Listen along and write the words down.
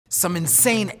Some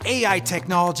insane AI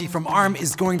technology from ARM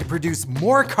is going to produce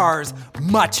more cars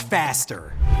much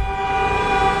faster.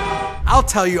 I'll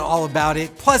tell you all about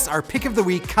it, plus our pick of the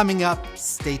week coming up.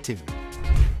 Stay tuned.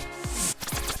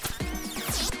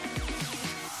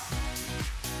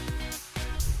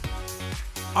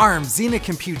 ARM Zena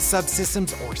Compute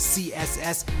Subsystems, or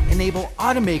CSS, enable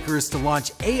automakers to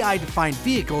launch AI-defined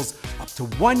vehicles up to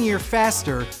 1 year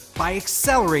faster by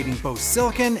accelerating both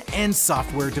silicon and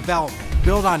software development.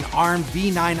 Built on ARM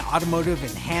v9 automotive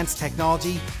enhanced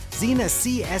technology, Zena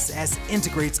CSS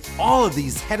integrates all of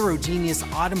these heterogeneous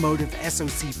automotive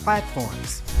SoC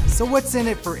platforms. So what's in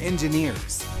it for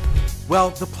engineers? Well,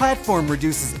 the platform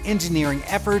reduces engineering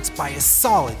efforts by a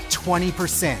solid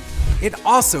 20%. It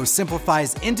also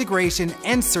simplifies integration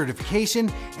and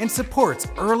certification and supports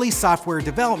early software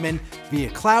development via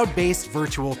cloud-based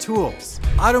virtual tools.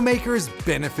 Automakers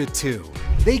benefit too.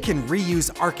 They can reuse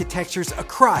architectures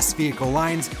across vehicle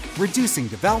lines, reducing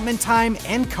development time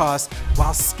and costs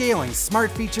while scaling smart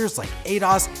features like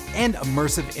ADAS and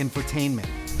immersive infotainment.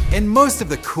 And most of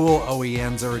the cool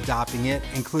OEMs are adopting it,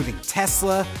 including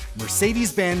Tesla,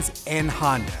 Mercedes-Benz, and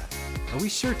Honda. Are we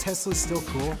sure Tesla's still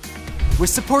cool? With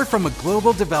support from a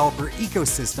global developer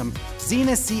ecosystem,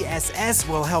 Zena CSS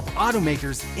will help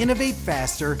automakers innovate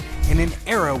faster in an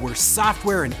era where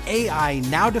software and AI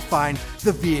now define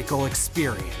the vehicle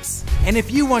experience. And if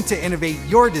you want to innovate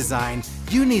your design,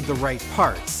 you need the right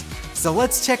parts. So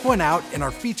let's check one out in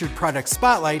our featured product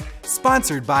spotlight,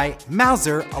 sponsored by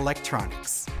Mouser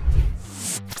Electronics.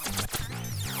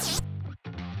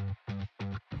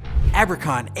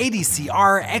 Abracon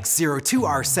ADCR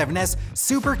X02R7S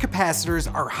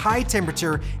supercapacitors are high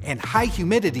temperature and high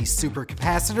humidity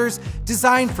supercapacitors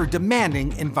designed for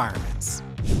demanding environments.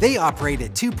 They operate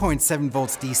at 2.7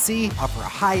 volts DC, offer a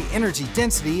high energy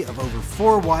density of over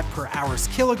 4 watt per hours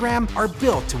kilogram, are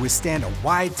built to withstand a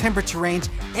wide temperature range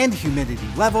and humidity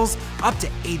levels up to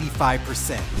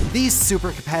 85%. These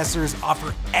supercapacitors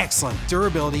offer excellent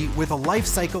durability with a life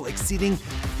cycle exceeding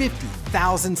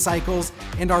 50,000 cycles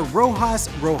and are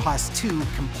RoHS 2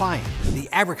 compliant. The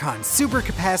Abracon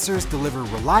supercapacitors deliver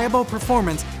reliable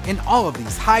performance in all of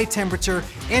these high temperature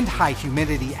and high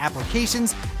humidity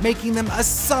applications, making them a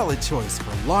solid choice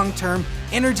for long-term,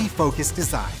 energy-focused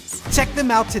designs. Check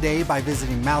them out today by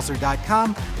visiting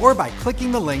Mouser.com or by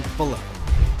clicking the link below.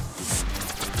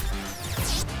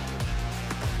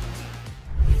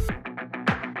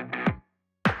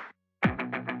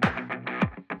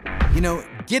 You know,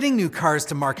 getting new cars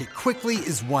to market quickly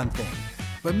is one thing,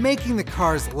 but making the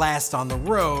cars last on the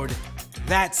road,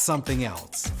 that's something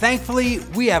else. Thankfully,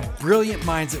 we have brilliant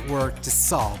minds at work to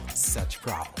solve such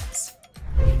problems.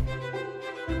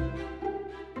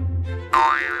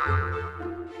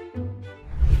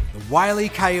 The Wily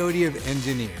Coyote of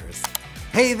engineers.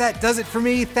 Hey, that does it for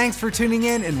me. Thanks for tuning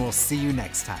in, and we'll see you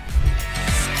next time.